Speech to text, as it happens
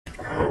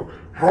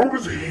How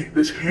does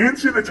this hand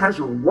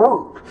sanitizer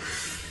work?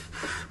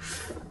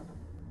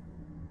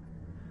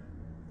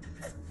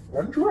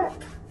 One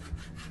drop.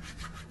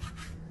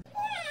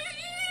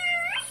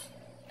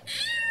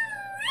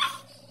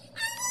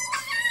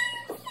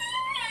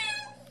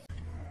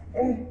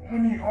 Oh,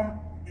 honey,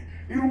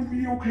 it'll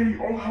be okay.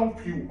 I'll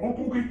help you. I'll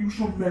go get you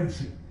some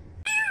medicine.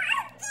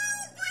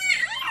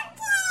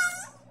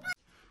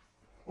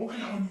 Okay,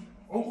 honey,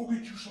 I'll go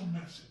get you some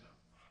medicine.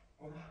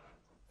 Bye.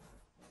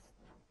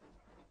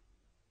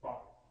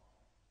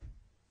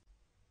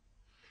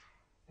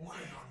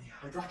 Okay, honey,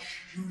 I got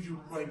you your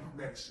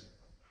medicine.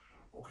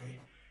 Okay,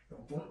 now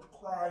don't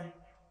cry.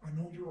 I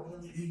know you're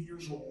only 8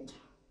 years old.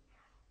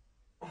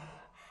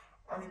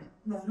 I mean,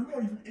 no, you're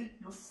not even 8,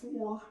 you're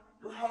 4.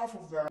 You're half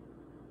of that.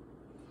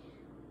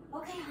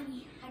 Okay,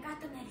 honey, I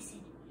got the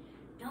medicine.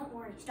 Don't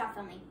worry, stop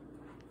filming.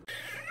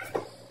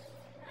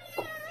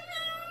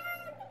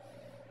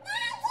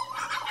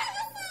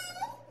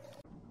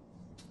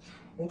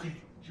 Okay,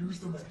 here's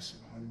the medicine,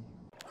 honey.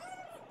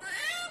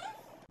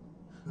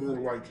 More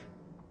like,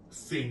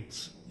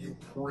 thanks, you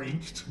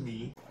pranked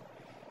me.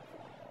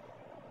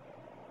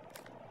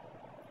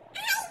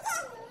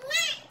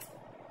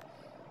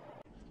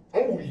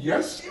 Oh,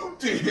 yes, you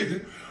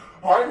did.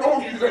 I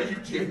know that you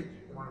did.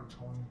 I'm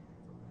telling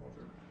your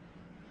mother.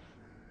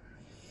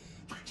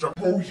 So,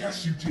 oh,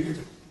 yes, you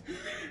did.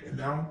 And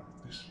now,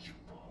 this is your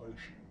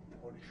punishment.